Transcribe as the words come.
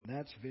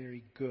That's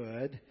very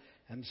good.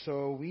 And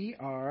so we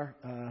are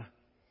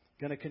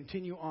going to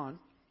continue on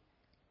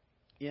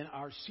in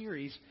our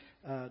series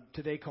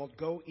today called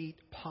Go Eat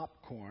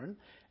Popcorn.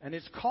 And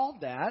it's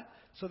called that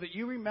so that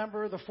you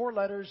remember these four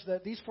letters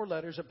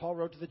that Paul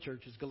wrote to the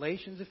churches: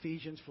 Galatians,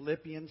 Ephesians,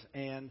 Philippians,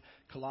 and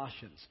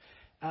Colossians.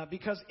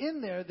 Because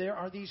in there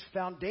are these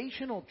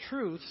foundational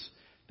truths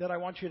that I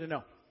want you to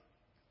know.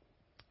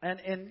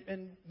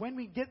 And when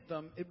we get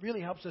them, it really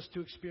helps us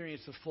to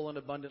experience the full and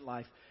abundant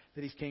life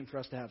that He's came for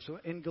us to have. So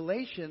in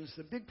Galatians,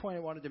 the big point I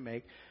wanted to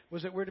make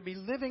was that we're to be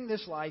living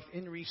this life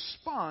in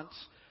response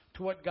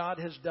to what God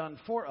has done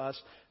for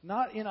us,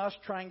 not in us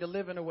trying to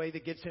live in a way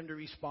that gets Him to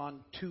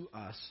respond to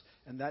us.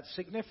 And that's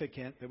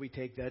significant that we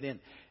take that in.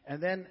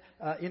 And then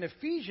in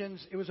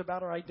Ephesians, it was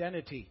about our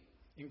identity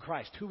in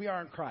Christ, who we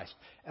are in Christ.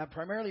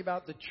 Primarily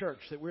about the church,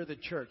 that we're the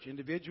church.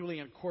 Individually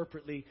and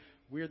corporately,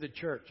 we're the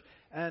church.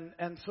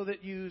 And so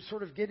that you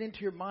sort of get into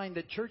your mind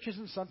that church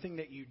isn't something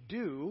that you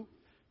do.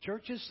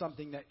 Church is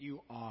something that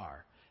you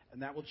are.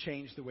 And that will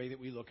change the way that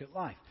we look at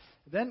life.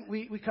 Then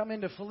we come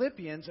into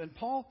Philippians, and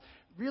Paul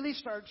really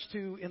starts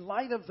to, in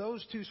light of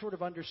those two sort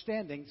of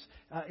understandings,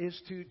 is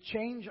to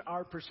change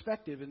our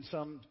perspective in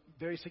some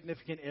very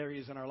significant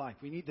areas in our life.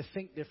 We need to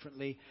think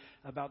differently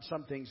about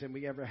some things than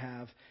we ever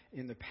have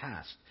in the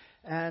past.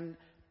 And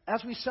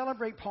as we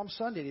celebrate Palm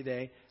Sunday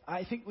today,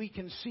 I think we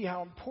can see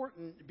how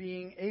important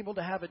being able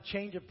to have a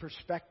change of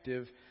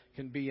perspective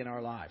can be in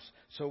our lives.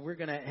 So we're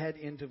going to head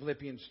into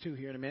Philippians 2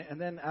 here in a minute,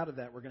 and then out of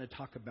that we're going to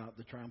talk about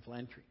the triumphal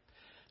entry.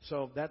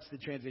 So that's the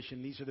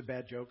transition. These are the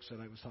bad jokes that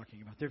I was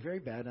talking about. They're very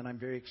bad, and I'm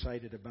very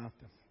excited about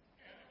them.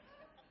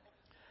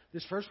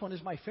 This first one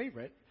is my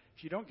favorite.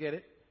 If you don't get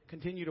it,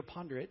 continue to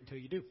ponder it until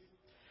you do.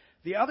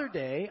 The other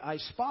day, I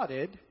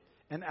spotted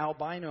an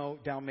albino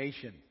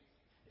Dalmatian.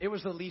 It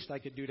was the least I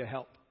could do to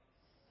help.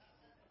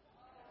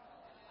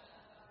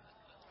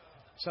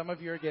 Some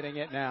of you are getting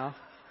it now.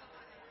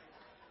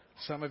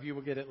 Some of you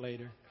will get it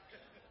later.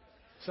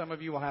 Some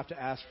of you will have to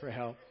ask for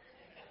help.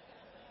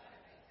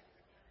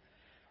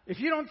 If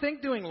you don't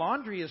think doing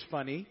laundry is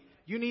funny,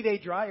 you need a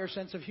drier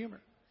sense of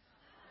humor.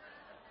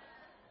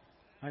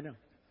 I know.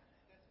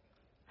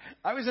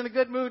 I was in a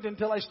good mood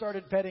until I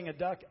started petting a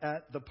duck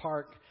at the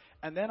park,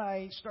 and then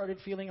I started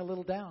feeling a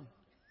little down.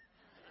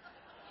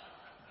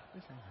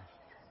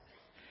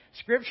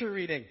 Scripture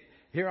reading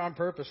here on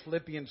purpose,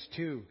 Philippians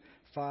 2,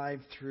 5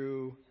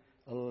 through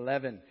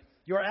 11.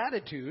 Your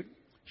attitude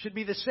should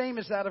be the same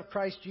as that of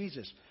Christ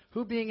Jesus,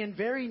 who being in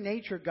very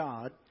nature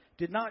God,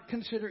 did not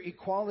consider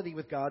equality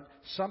with God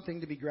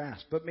something to be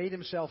grasped, but made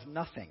Himself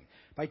nothing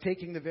by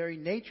taking the very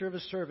nature of a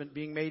servant,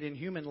 being made in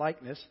human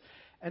likeness,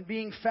 and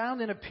being found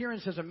in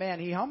appearance as a man,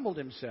 He humbled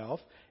Himself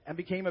and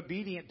became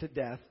obedient to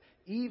death,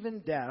 even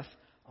death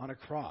on a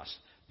cross.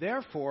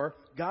 Therefore,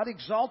 God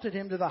exalted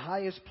Him to the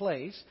highest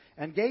place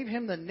and gave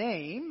Him the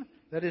name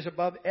that is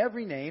above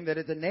every name, that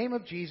at the name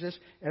of Jesus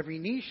every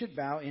knee should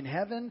bow in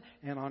heaven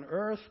and on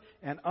earth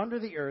and under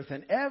the earth,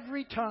 and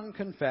every tongue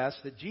confess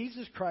that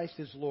Jesus Christ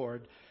is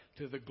Lord,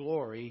 to the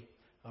glory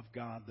of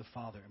God the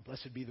Father. And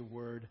blessed be the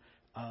word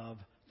of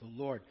the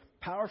Lord.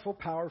 Powerful,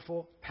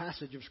 powerful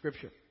passage of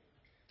Scripture.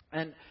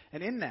 And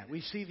in that,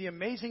 we see the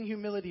amazing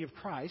humility of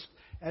Christ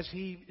as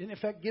He, in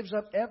effect, gives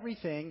up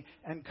everything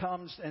and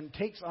comes and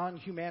takes on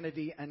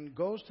humanity and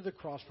goes to the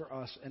cross for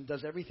us and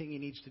does everything He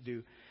needs to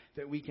do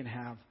that we can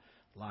have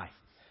life.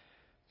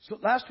 So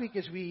last week,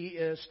 as we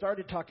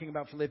started talking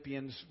about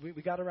Philippians, we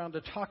got around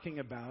to talking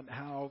about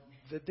how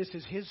that this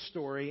is His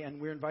story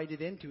and we're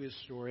invited into His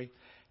story.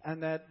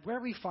 And that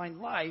where we find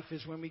life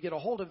is when we get a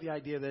hold of the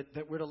idea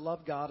that we're to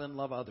love God and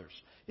love others.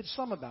 It's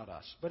some about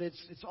us, but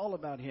it's all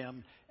about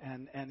Him,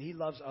 and He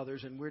loves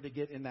others, and we're to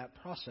get in that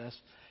process.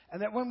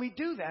 And that when we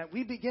do that,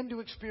 we begin to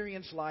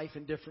experience life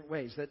in different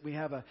ways. That we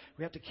have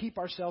to keep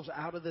ourselves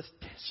out of the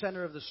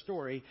center of the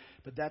story,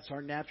 but that's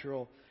our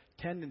natural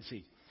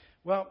tendency.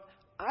 Well,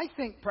 I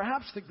think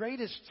perhaps the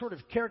greatest sort of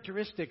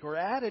characteristic or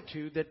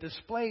attitude that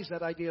displays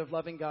that idea of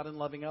loving God and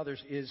loving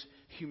others is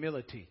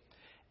humility.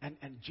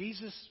 And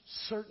Jesus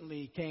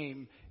certainly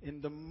came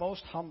in the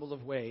most humble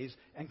of ways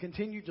and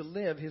continued to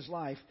live His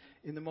life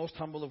in the most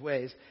humble of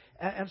ways.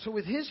 And so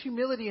with His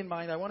humility in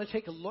mind, I want to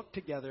take a look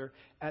together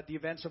at the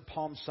events of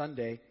Palm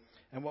Sunday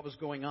and what was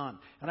going on.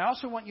 And I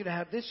also want you to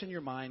have this in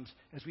your minds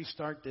as we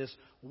start this.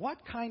 What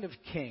kind of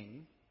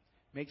king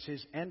makes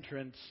his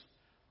entrance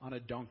on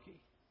a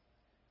donkey?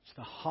 It's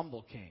the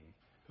humble king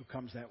who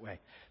comes that way.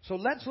 So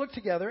let's look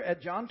together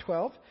at John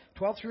 12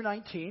 through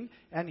 19.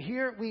 And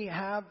here we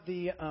have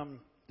the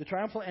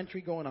triumphal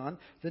entry going on.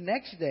 The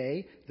next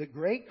day, the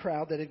great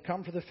crowd that had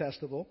come for the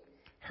festival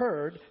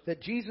heard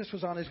that Jesus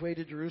was on His way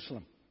to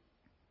Jerusalem.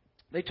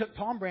 They took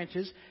palm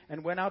branches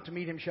and went out to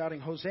meet Him,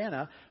 shouting,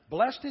 Hosanna,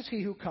 blessed is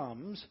He who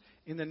comes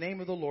in the name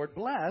of the Lord.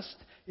 Blessed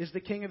is the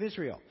King of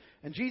Israel.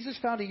 And Jesus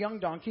found a young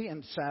donkey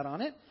and sat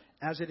on it.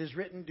 As it is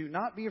written, do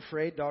not be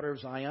afraid, daughter of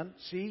Zion.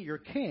 See, your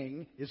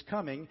king is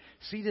coming,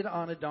 seated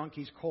on a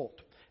donkey's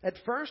colt. At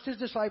first, His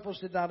disciples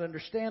did not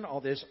understand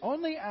all this.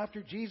 Only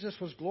after Jesus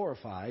was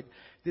glorified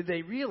did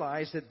they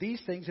realize that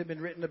these things had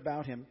been written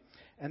about Him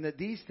and that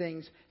these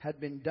things had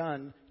been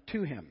done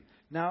to him.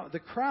 Now, the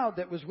crowd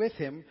that was with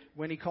him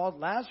when he called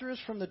Lazarus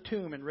from the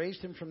tomb and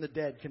raised him from the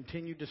dead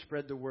continued to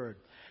spread the word.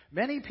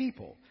 Many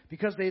people,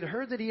 because they had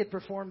heard that he had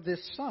performed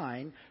this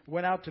sign,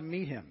 went out to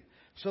meet him.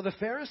 So the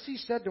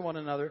Pharisees said to one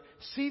another,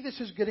 "See, this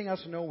is getting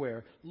us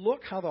nowhere.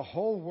 Look how the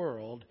whole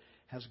world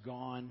has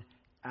gone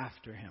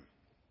after him."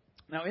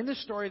 Now, in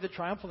this story of the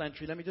triumphal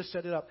entry, let me just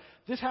set it up.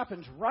 This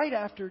happens right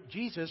after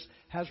Jesus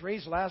has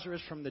raised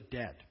Lazarus from the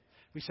dead.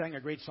 We sang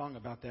a great song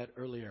about that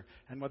earlier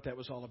and what that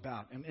was all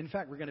about. And in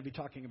fact, we're going to be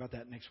talking about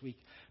that next week.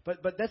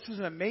 But this is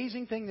an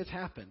amazing thing that's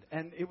happened.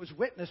 And it was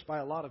witnessed by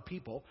a lot of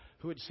people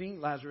who had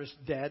seen Lazarus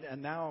dead,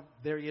 and now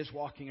there he is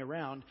walking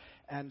around.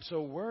 And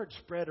so word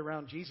spread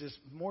around Jesus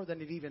more than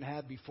it even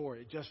had before.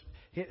 It just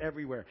hit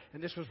everywhere.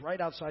 And this was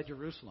right outside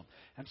Jerusalem.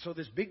 And so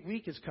this big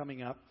week is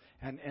coming up,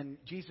 and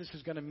Jesus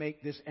is going to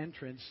make this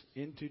entrance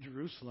into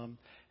Jerusalem.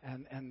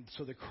 And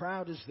so the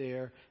crowd is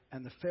there,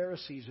 and the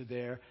Pharisees are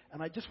there.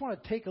 And I just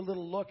want to take a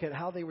little look at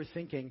how they were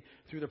thinking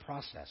through the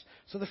process.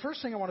 So the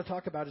first thing I want to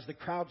talk about is the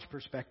crowd's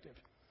perspective.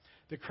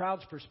 The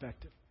crowd's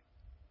perspective.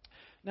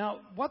 Now,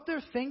 what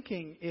they're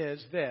thinking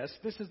is this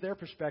is their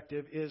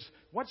perspective, is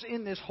what's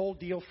in this whole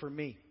deal for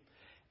me?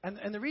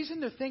 And the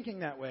reason they're thinking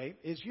that way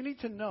is you need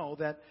to know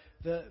that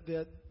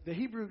the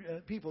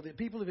Hebrew people, the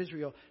people of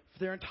Israel, for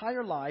their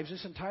entire lives,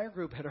 this entire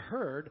group had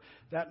heard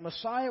that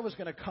Messiah was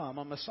going to come,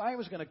 a Messiah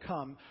was going to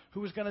come who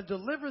was going to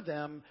deliver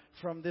them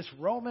from this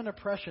Roman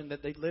oppression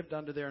that they'd lived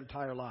under their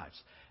entire lives.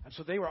 And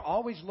so they were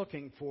always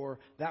looking for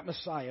that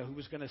Messiah who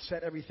was going to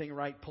set everything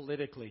right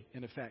politically,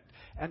 in effect,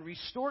 and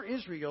restore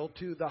Israel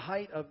to the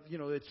height of,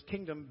 its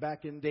kingdom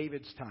back in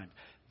David's time.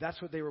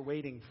 That's what they were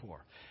waiting for.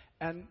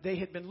 And they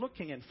had been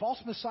looking, and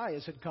false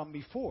messiahs had come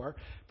before,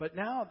 but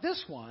now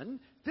this one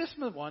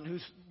who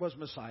was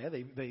Messiah,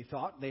 they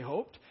thought, they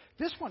hoped,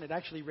 this one had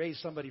actually raised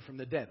somebody from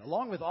the dead.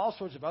 Along with all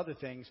sorts of other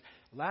things,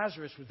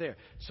 Lazarus was there.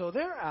 So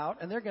they're out,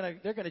 and they're going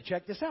to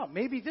check this out.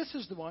 Maybe this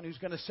is the one who's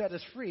going to set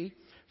us free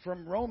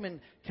from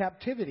Roman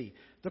captivity.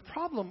 The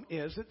problem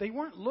is that they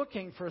weren't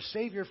looking for a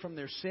savior from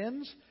their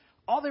sins.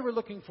 All they were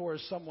looking for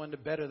is someone to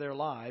better their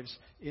lives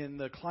in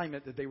the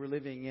climate that they were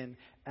living in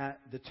at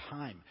the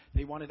time.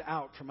 They wanted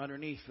out from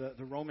underneath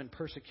the Roman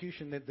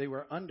persecution that they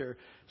were under.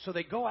 So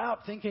they go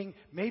out thinking,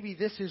 maybe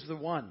this is the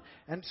one.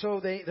 And so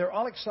they're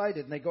all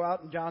excited, and they go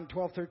out in John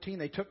 12:13.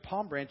 They took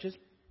palm branches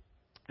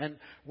and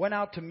went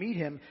out to meet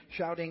him,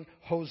 shouting,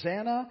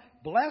 "Hosanna,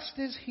 blessed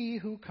is he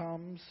who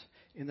comes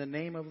in the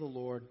name of the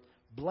Lord.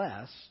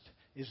 Blessed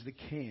is the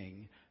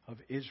King of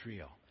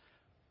Israel."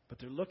 But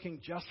they're looking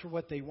just for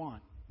what they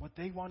want. What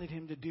they wanted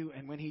him to do,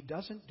 and when he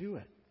doesn't do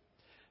it,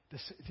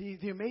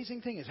 the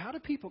amazing thing is, how do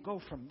people go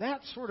from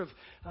that sort of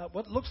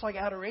what looks like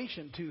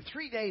adoration to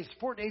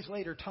 4 days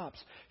later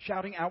tops,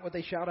 shouting out what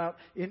they shout out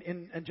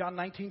in John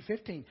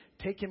 19:15,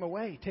 "Take him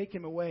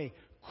away,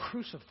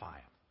 crucify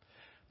him."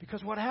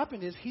 Because what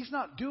happened is he's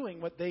not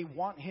doing what they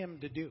want him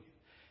to do.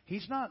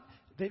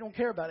 They don't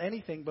care about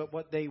anything but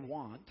what they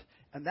want,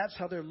 and that's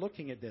how they're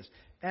looking at this.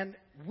 And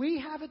we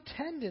have a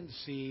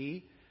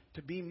tendency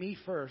to be me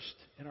first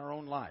in our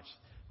own lives.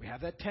 We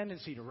have that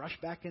tendency to rush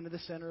back into the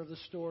center of the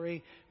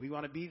story. We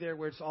want to be there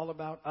where it's all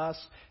about us.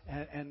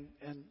 And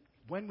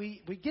when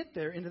we get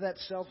there into that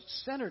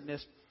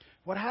self-centeredness,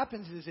 what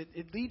happens is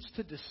it leads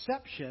to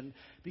deception,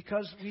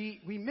 because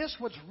we miss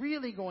what's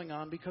really going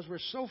on because we're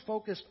so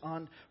focused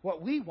on what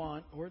we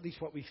want, or at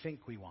least what we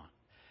think we want.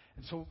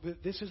 And so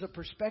this is a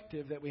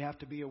perspective that we have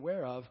to be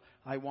aware of.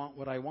 I want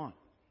what I want.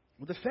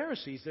 Well, the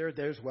Pharisees, they're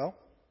there as well.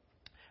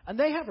 And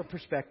they have a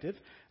perspective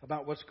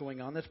about what's going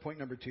on. That's point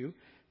number 2,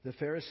 the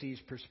Pharisees'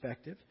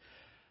 perspective.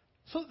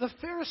 So the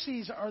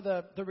Pharisees are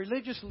the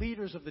religious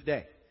leaders of the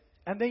day.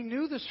 And they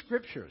knew the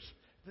Scriptures.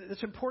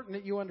 It's important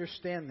that you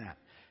understand that.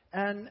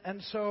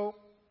 And so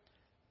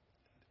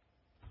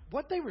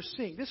what they were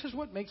seeing, this is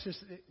what makes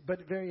this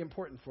but very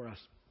important for us,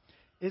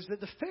 is that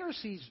the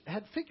Pharisees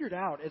had figured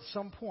out at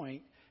some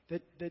point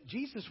that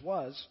Jesus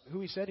was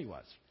who he said he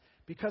was.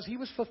 Because he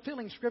was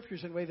fulfilling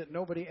Scriptures in a way that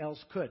nobody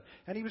else could.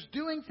 And he was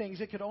doing things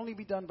that could only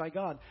be done by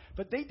God.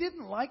 But they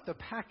didn't like the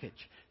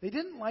package. They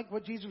didn't like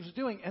what Jesus was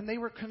doing. And they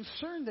were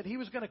concerned that he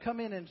was going to come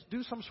in and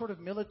do some sort of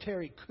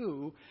military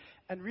coup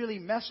and really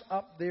mess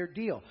up their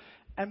deal.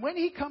 And when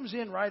he comes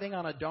in riding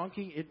on a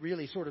donkey, it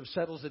really sort of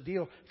settles the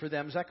deal for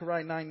them.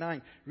 Zechariah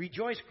 9:9.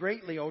 "Rejoice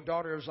greatly, O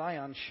daughter of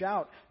Zion.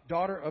 Shout,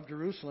 daughter of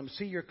Jerusalem.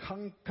 See, your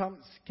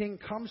king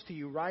comes to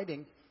you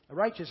riding,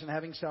 righteous and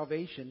having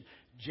salvation,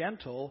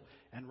 gentle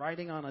and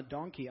riding on a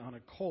donkey, on a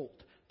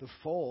colt, the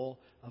foal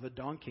of a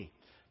donkey."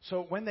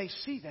 So when they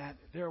see that,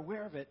 they're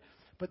aware of it.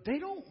 But they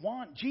don't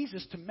want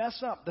Jesus to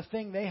mess up the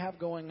thing they have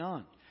going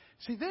on.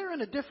 See, they're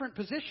in a different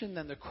position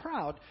than the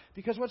crowd,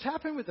 because what's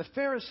happened with the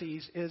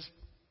Pharisees is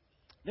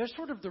they're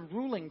sort of the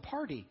ruling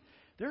party.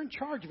 They're in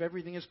charge of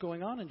everything that's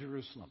going on in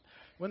Jerusalem.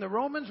 When the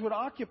Romans would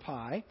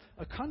occupy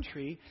a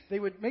country, they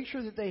would make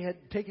sure that they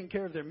had taken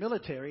care of their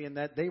military and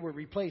that they were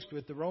replaced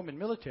with the Roman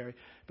military.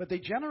 But they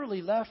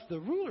generally left the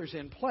rulers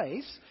in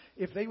place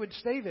if they would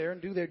stay there and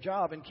do their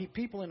job and keep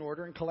people in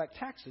order and collect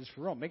taxes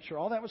for Rome. Make sure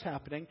all that was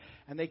happening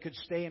and they could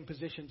stay in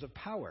positions of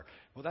power.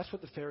 Well, that's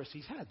what the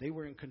Pharisees had. They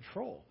were in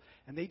control.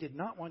 And they did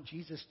not want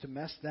Jesus to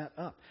mess that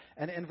up.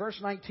 And in verse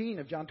 19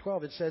 of John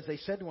 12, it says, they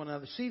said to one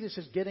another, see, this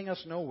is getting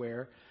us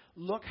nowhere.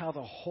 Look how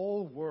the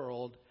whole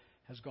world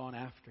has gone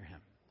after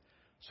him.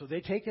 So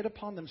they take it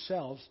upon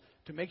themselves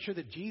to make sure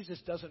that Jesus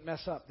doesn't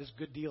mess up this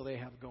good deal they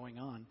have going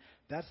on.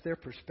 That's their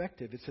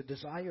perspective. It's a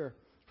desire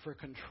for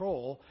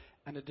control,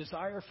 and a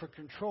desire for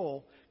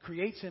control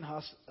creates in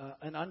us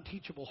an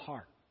unteachable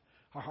heart.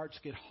 Our hearts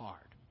get hard.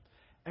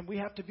 And we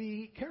have to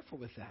be careful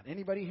with that.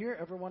 Anybody here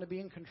ever want to be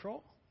in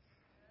control?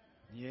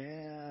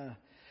 Yeah.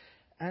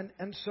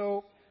 And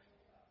so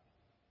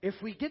if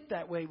we get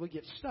that way, we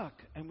get stuck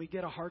and we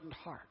get a hardened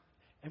heart.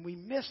 And we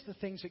miss the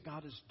things that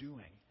God is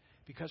doing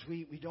because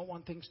we don't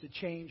want things to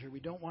change or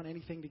we don't want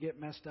anything to get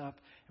messed up.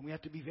 And we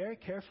have to be very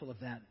careful of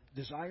that.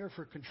 Desire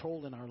for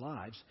control in our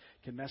lives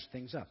can mess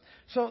things up.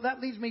 So that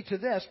leads me to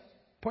this,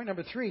 point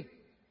number 3.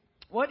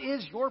 What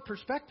is your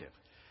perspective?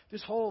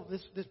 This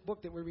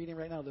book that we're reading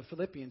right now, the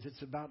Philippians,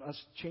 it's about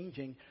us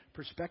changing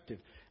perspective.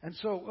 And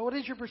so what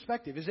is your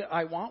perspective? Is it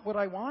I want what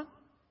I want?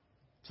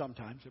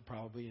 Sometimes it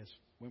probably is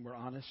when we're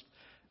honest.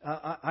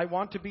 I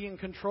want to be in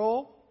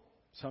control.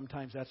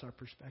 Sometimes that's our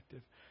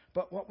perspective.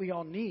 But what we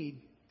all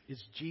need is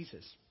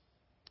Jesus.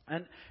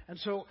 And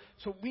so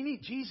we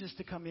need Jesus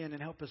to come in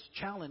and help us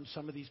challenge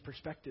some of these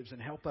perspectives and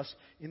help us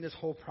in this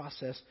whole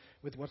process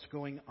with what's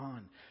going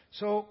on.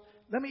 So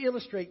let me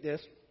illustrate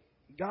this.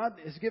 God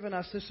has given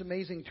us this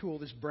amazing tool,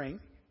 this brain.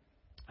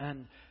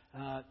 And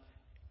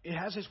it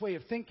has this way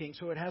of thinking,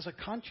 so it has a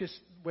conscious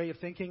way of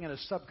thinking and a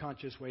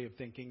subconscious way of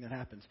thinking that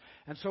happens.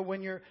 And so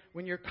when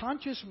your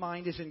conscious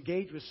mind is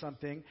engaged with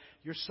something,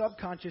 your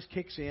subconscious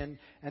kicks in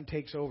and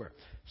takes over.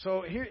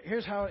 So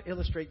here's how I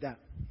illustrate that.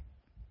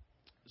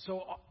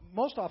 So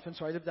most often,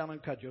 I live down in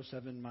Cudjoe,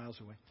 7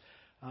 miles away.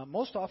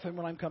 Most often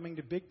when I'm coming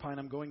to Big Pine,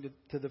 I'm going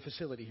to the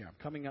facility here.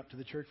 I'm coming up to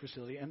the church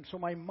facility. And so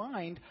my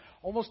mind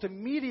almost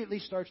immediately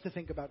starts to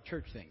think about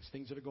church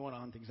things that are going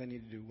on, things I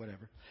need to do,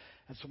 whatever.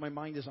 And so my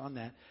mind is on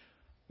that.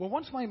 Well,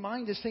 once my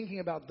mind is thinking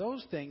about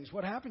those things,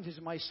 what happens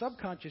is my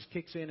subconscious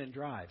kicks in and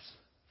drives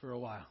for a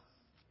while,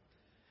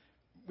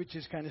 which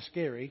is kind of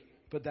scary,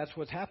 but that's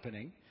what's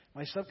happening.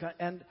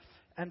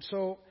 And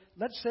so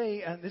let's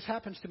say, and this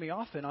happens to me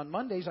often, on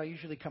Mondays I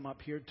usually come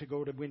up here to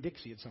go to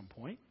Winn-Dixie at some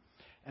point.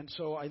 And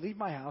so I leave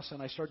my house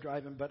and I start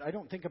driving, but I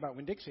don't think about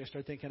Winn-Dixie. I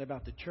start thinking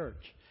about the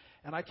church.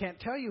 And I can't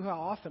tell you how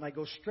often I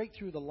go straight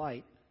through the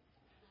light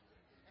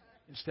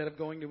instead of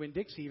going to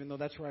Winn-Dixie, even though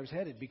that's where I was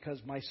headed, because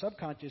my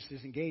subconscious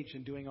is engaged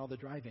in doing all the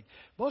driving.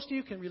 Most of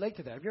you can relate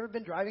to that. Have you ever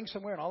been driving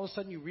somewhere and all of a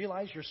sudden you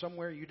realize you're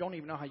somewhere you don't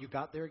even know how you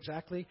got there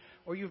exactly?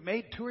 Or you've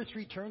made 2 or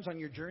 3 turns on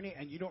your journey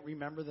and you don't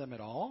remember them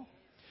at all?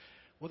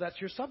 Well, that's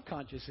your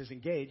subconscious is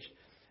engaged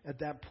at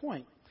that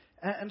point.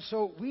 And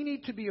so we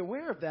need to be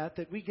aware of that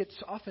we get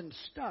often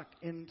stuck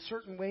in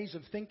certain ways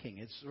of thinking.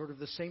 It's sort of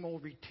the same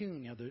old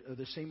routine, or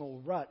the same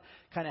old rut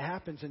kind of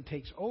happens and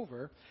takes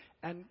over.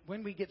 And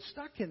when we get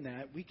stuck in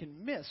that, we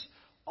can miss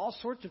all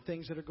sorts of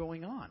things that are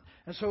going on.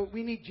 And so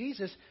we need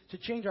Jesus to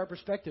change our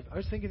perspective. I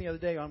was thinking the other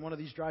day on one of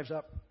these drives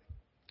up,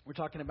 we're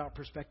talking about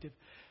perspective.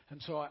 And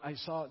so I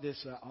saw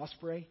this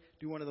osprey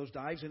do one of those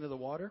dives into the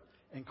water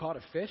and caught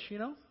a fish,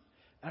 And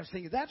I was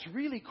thinking, that's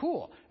really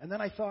cool. And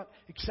then I thought,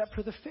 except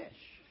for the fish.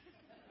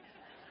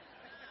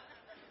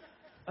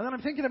 And then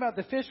I'm thinking about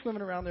the fish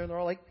swimming around there, and they're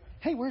all like,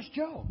 hey, where's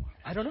Joe?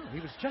 I don't know. He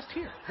was just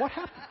here. What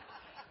happened?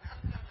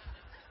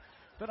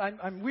 But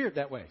I'm weird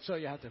that way, so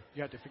you have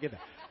to forgive that.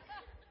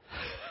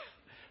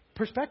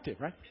 Perspective,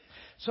 right?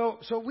 So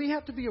we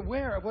have to be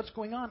aware of what's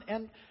going on.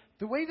 And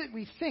the way that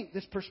we think,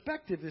 this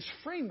perspective, this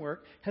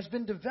framework, has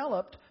been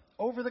developed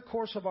over the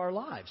course of our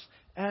lives.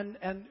 And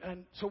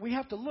so we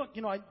have to look.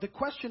 The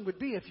question would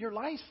be, if your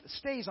life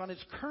stays on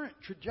its current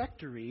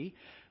trajectory,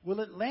 will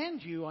it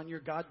land you on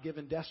your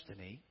God-given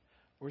destiny?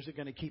 Or is it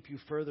going to keep you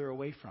further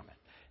away from it?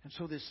 And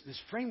so this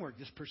framework,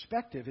 this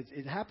perspective,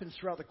 it happens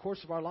throughout the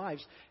course of our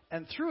lives.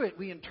 And through it,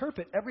 we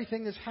interpret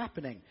everything that's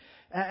happening.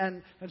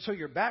 And so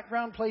your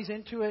background plays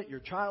into it. Your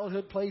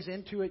childhood plays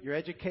into it. Your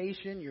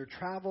education, your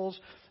travels.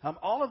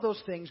 All of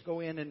those things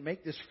go in and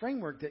make this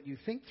framework that you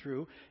think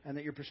through and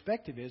that your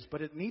perspective is.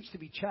 But it needs to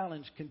be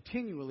challenged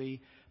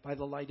continually by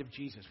the light of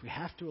Jesus. We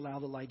have to allow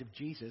the light of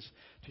Jesus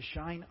to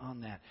shine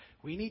on that.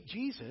 We need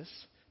Jesus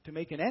to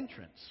make an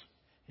entrance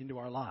into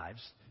our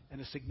lives, and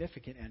a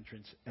significant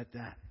entrance at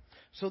that.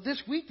 So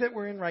this week that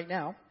we're in right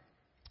now,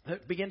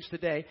 that begins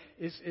today,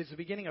 is the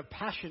beginning of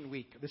Passion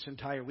Week. This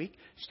entire week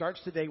starts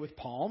today with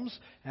palms,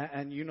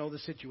 and you know the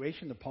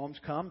situation. The palms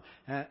come,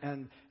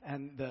 and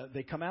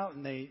they come out,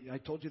 and I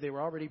told you they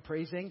were already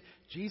praising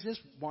Jesus,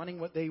 wanting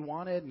what they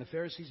wanted, and the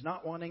Pharisees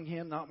not wanting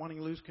him, not wanting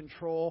to lose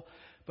control.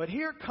 But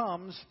here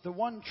comes the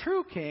one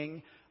true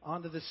king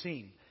onto the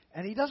scene.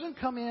 And he doesn't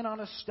come in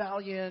on a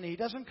stallion. He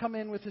doesn't come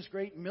in with this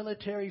great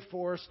military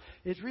force.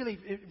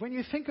 When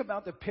you think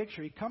about the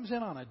picture, he comes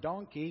in on a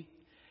donkey.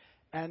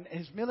 And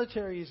his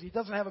military he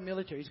doesn't have a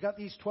military. He's got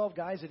these 12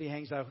 guys that he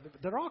hangs out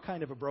with. They're all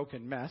kind of a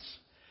broken mess.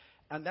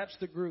 And that's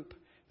the group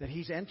that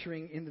he's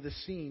entering into the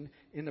scene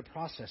in the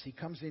process. He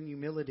comes in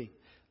humility.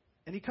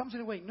 And he comes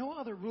in a way no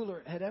other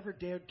ruler had ever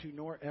dared to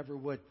nor ever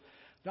would.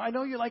 Now, I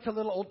know you like a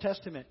little Old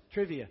Testament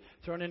trivia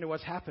thrown into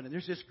what's happening.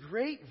 There's this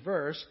great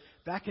verse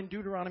back in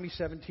Deuteronomy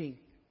 17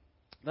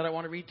 that I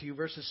want to read to you,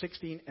 verses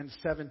 16 and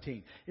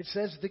 17. It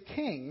says, "The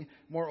king,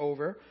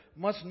 moreover,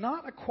 must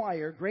not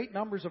acquire great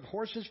numbers of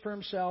horses for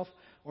himself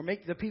or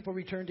make the people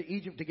return to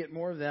Egypt to get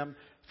more of them.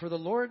 For the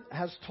Lord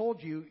has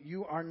told you,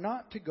 you are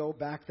not to go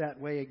back that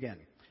way again.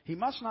 He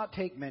must not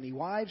take many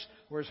wives,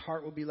 or his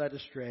heart will be led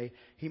astray.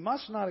 He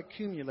must not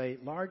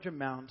accumulate large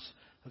amounts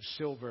of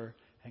silver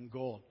and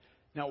gold."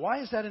 Now, why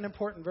is that an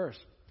important verse?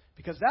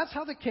 Because that's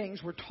how the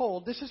kings were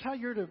told, this is how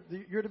you're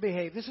to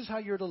behave, this is how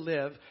you're to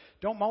live.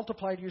 Don't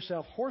multiply to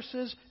yourself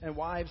horses and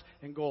wives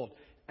and gold.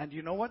 And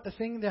you know what the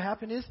thing that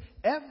happened is?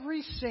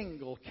 Every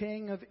single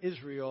king of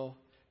Israel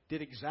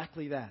did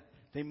exactly that.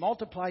 They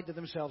multiplied to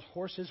themselves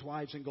horses,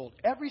 wives, and gold.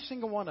 Every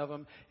single one of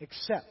them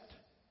except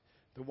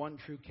the one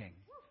true king,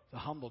 the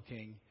humble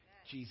king,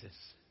 Jesus.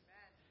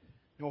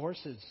 No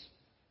horses,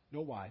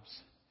 no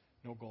wives,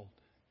 no gold.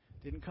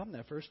 Didn't come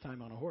that first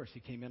time on a horse.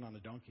 He came in on a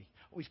donkey.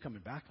 Oh, he's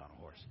coming back on a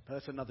horse. But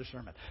that's another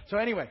sermon. So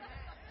anyway,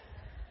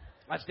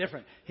 that's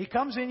different. He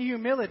comes in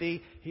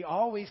humility. He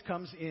always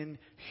comes in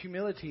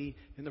humility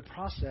in the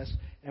process,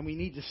 and we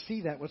need to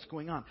see that, what's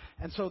going on.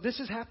 And so this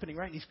is happening,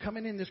 right? He's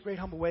coming in this great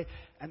humble way,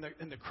 and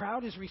the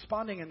crowd is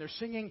responding, and they're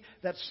singing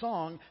that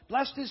song,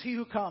 "Blessed is he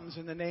who comes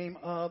in the name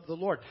of the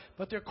Lord."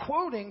 But they're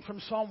quoting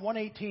from Psalm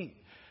 118.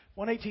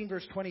 118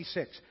 verse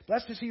 26.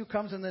 "Blessed is he who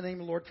comes in the name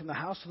of the Lord. From the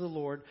house of the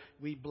Lord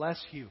we bless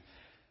you."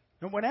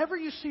 Now, whenever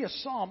you see a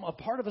psalm, a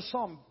part of a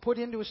psalm put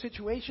into a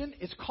situation,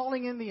 it's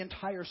calling in the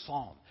entire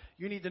psalm.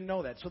 You need to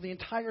know that. So the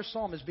entire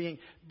psalm is being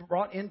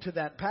brought into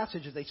that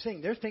passage as they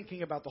sing. They're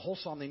thinking about the whole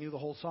psalm. They knew the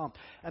whole psalm.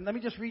 And let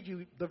me just read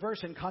you the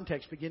verse in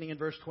context, beginning in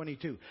verse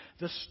 22.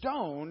 "The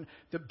stone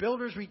the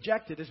builders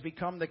rejected has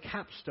become the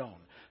capstone.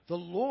 The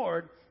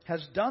Lord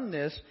has done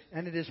this,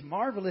 and it is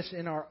marvelous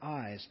in our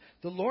eyes.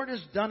 The Lord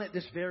has done it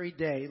this very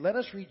day. Let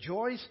us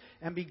rejoice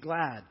and be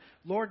glad.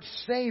 Lord,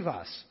 save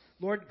us.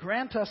 Lord,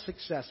 grant us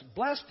success.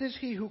 Blessed is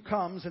he who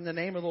comes in the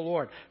name of the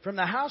Lord. From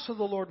the house of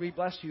the Lord we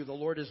bless you. The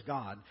Lord is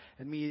God,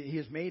 and he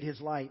has made his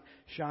light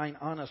shine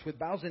on us." With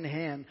bows in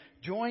hand,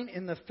 join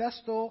in the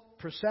festal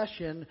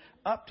procession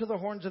up to the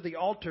horns of the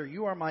altar.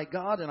 "You are my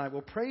God, and I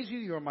will praise you.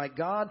 You are my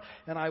God,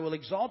 and I will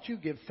exalt you.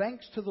 Give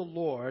thanks to the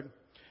Lord,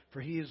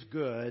 for he is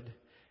good,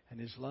 and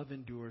his love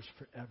endures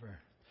forever."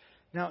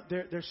 Now,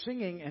 they're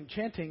singing and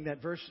chanting that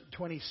verse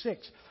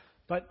 26,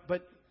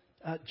 but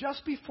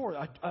just before,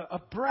 a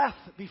breath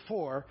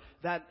before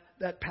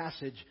that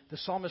passage, the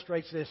psalmist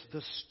writes this: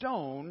 "The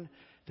stone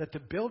that the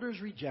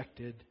builders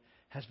rejected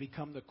has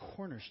become the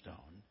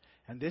cornerstone,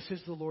 and this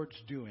is the Lord's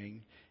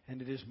doing,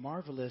 and it is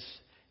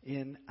marvelous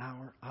in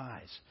our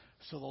eyes."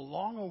 So the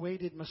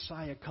long-awaited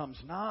Messiah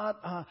comes,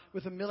 not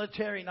with a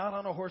military, not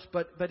on a horse,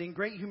 but in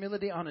great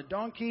humility on a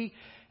donkey,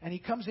 and he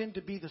comes in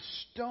to be the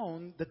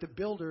stone that the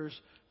builders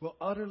will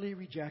utterly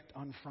reject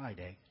on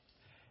Friday,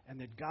 and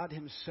that God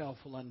himself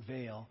will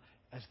unveil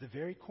as the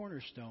very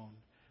cornerstone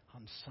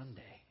on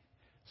Sunday.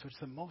 So it's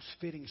the most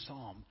fitting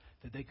psalm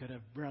that they could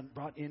have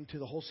brought into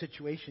the whole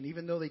situation,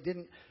 even though they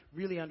didn't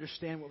really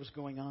understand what was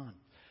going on.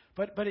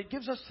 But it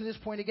gives us to this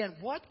point again,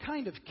 what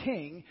kind of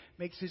king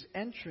makes his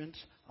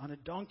entrance on a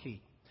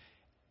donkey?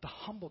 The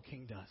humble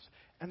king does.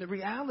 And the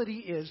reality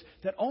is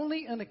that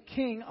only a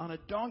king on a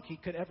donkey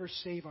could ever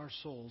save our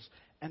souls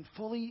and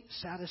fully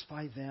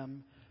satisfy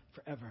them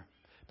forever.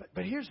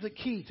 But here's the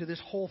key to this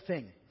whole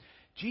thing.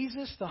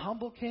 Jesus, the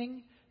humble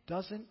king,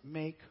 doesn't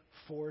make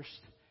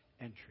forced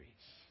entries.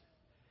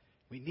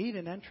 We need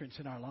an entrance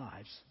in our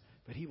lives,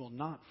 but he will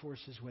not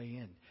force his way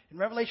in. In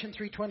Revelation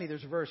 3:20,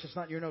 there's a verse. It's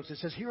not in your notes. It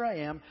says, "Here I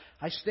am.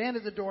 I stand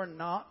at the door and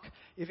knock.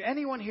 If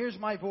anyone hears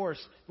my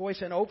voice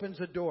and opens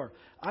the door,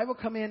 I will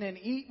come in and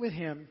eat with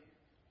him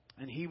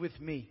and he with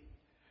me."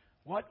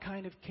 What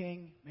kind of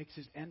king makes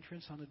his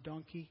entrance on a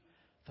donkey?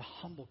 The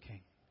humble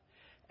king.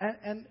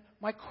 And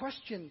my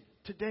question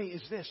today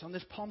is this, on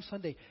this Palm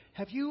Sunday: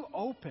 have you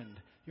opened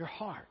your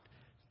heart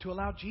to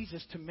allow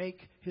Jesus to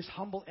make his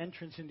humble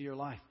entrance into your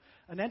life?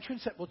 An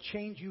entrance that will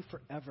change you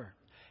forever.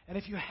 And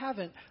if you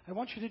haven't, I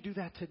want you to do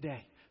that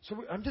today.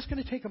 So I'm just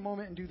going to take a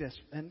moment and do this.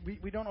 And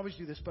we don't always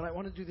do this, but I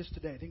want to do this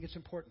today. I think it's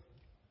important.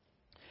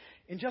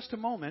 In just a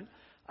moment,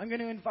 I'm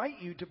going to invite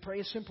you to pray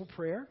a simple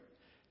prayer,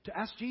 to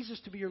ask Jesus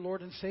to be your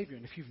Lord and Savior.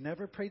 And if you've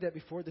never prayed that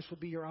before, this will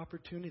be your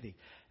opportunity.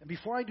 And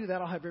before I do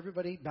that, I'll have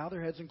everybody bow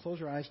their heads and close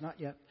their eyes. Not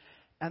yet.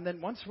 And then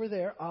once we're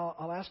there,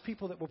 I'll ask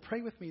people that will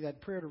pray with me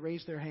that prayer to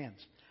raise their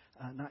hands.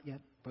 Not yet,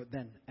 but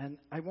then. And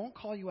I won't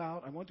call you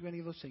out. I won't do any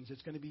of those things.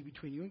 It's going to be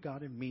between you and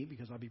God and me,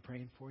 because I'll be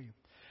praying for you.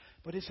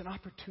 But it's an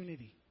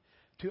opportunity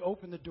to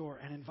open the door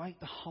and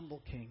invite the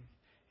humble king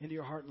into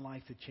your heart and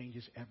life that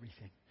changes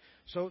everything.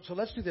 So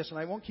let's do this, and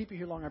I won't keep you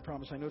here long, I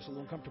promise. I know it's a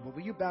little uncomfortable.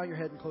 Will you bow your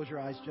head and close your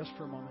eyes just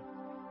for a moment?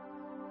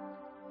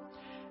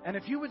 And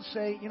if you would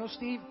say,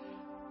 Steve,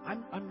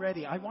 I'm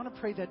ready. I want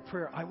to pray that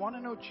prayer. I want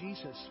to know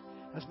Jesus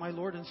as my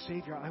Lord and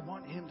Savior. I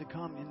want Him to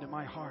come into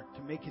my heart,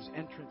 to make His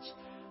entrance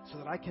so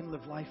that I can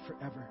live life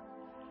forever.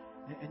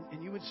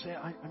 And you would say,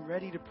 I'm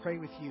ready to pray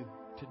with you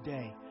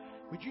today.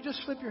 Would you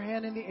just slip your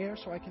hand in the air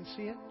so I can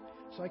see it?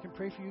 So I can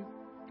pray for you?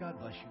 God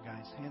bless you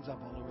guys. Hands up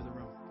all over the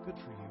room. Good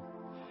for you.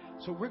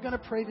 So we're going to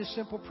pray this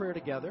simple prayer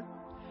together.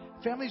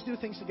 Families do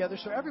things together,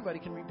 so everybody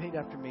can repeat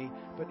after me.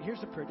 But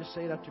here's the prayer. Just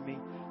say it after me.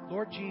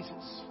 Lord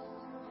Jesus,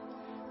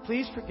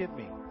 please forgive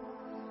me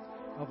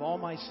of all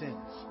my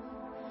sins.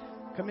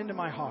 Come into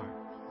my heart.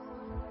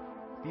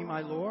 Be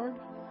my Lord.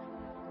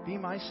 Be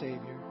my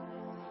Savior.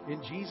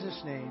 In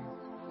Jesus' name,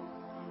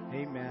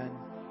 amen.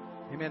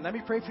 Amen. Let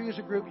me pray for you as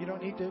a group. You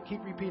don't need to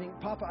keep repeating.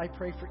 Papa, I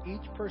pray for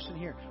each person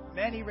here.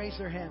 Many raised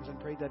their hands and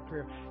prayed that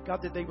prayer.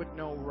 God, that they would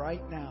know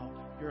right now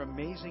your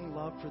amazing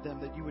love for them,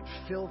 that you would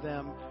fill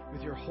them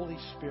with your Holy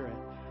Spirit,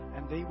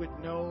 and they would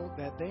know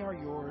that they are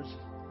yours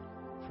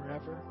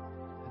forever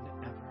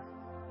and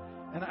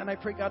ever. And I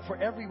pray, God, for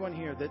everyone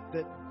here,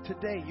 that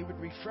today you would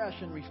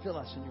refresh and refill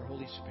us in your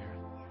Holy Spirit,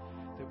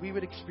 that we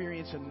would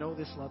experience and know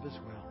this love as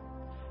well.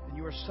 And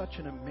you are such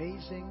an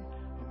amazing,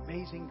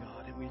 amazing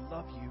God, and we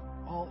love you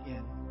all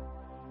in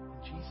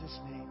Jesus'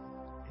 name,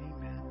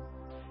 amen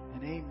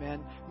and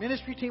amen.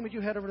 Ministry team, would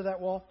you head over to that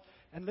wall?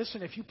 And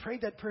listen, if you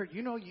prayed that prayer,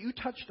 you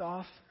touched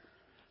off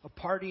a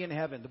party in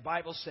heaven. The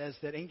Bible says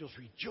that angels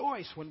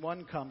rejoice when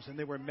one comes, and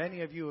there were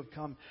many of you who have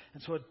come.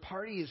 And so a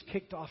party is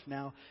kicked off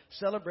now,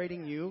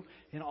 celebrating you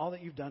in all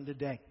that you've done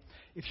today.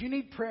 If you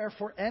need prayer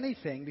for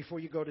anything before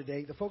you go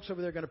today, the folks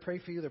over there are going to pray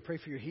for you. They'll pray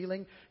for your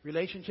healing,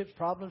 relationships,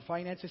 problems,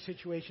 finances,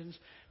 situations,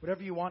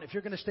 whatever you want. If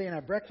you're going to stay and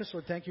have breakfast,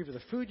 Lord, thank you for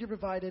the food you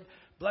provided.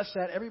 Bless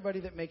that. Everybody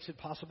that makes it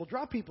possible.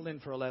 Draw people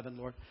in for 11,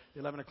 Lord, the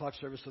 11 o'clock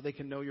service, so they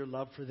can know your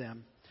love for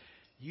them.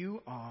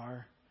 You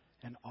are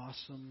an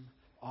awesome,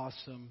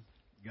 awesome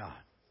God.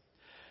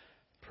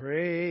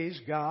 Praise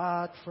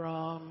God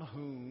from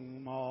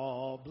whom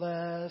all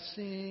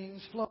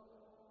blessings flow.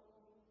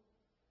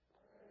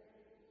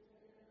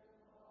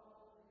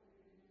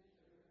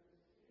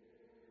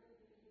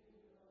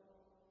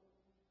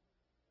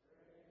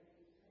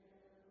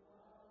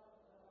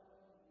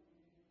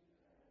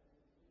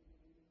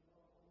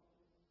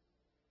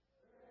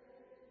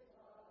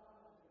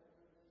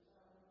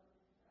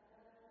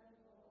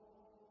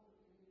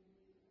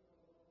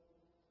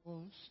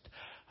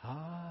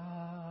 Amen.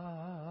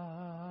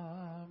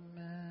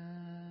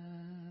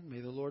 May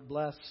the Lord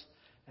bless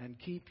and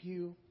keep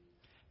you.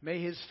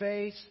 May His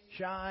face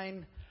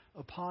shine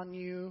upon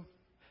you.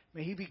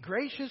 May He be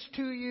gracious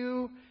to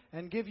you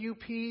and give you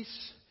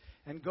peace.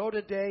 And go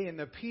today in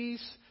the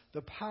peace,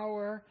 the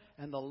power,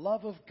 and the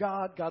love of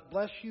God. God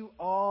bless you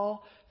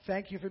all.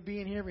 Thank you for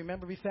being here.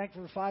 Remember, be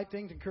thankful for 5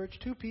 things. Encourage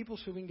 2 people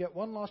so we can get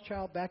 1 lost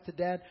child back to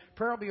Dad.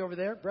 Prayer will be over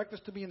there.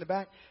 Breakfast will be in the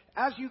back.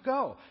 As you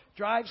go,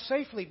 drive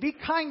safely. Be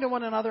kind to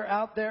one another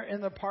out there in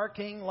the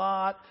parking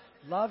lot.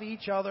 Love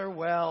each other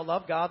well.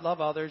 Love God,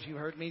 love others. You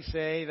heard me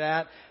say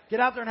that. Get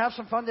out there and have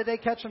some fun today.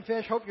 Catch some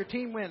fish. Hope your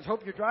team wins.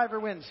 Hope your driver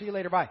wins. See you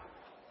later. Bye.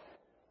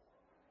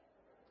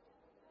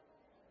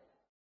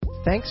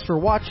 Thanks for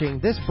watching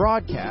this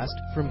broadcast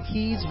from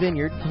Keys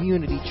Vineyard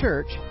Community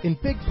Church in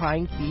Big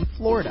Pine Key,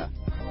 Florida.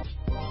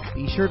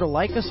 Be sure to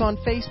like us on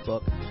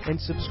Facebook and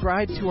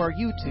subscribe to our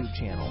YouTube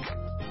channel.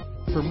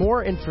 For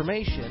more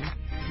information,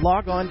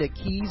 log on to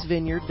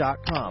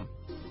keysvineyard.com.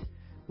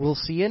 We'll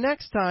see you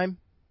next time.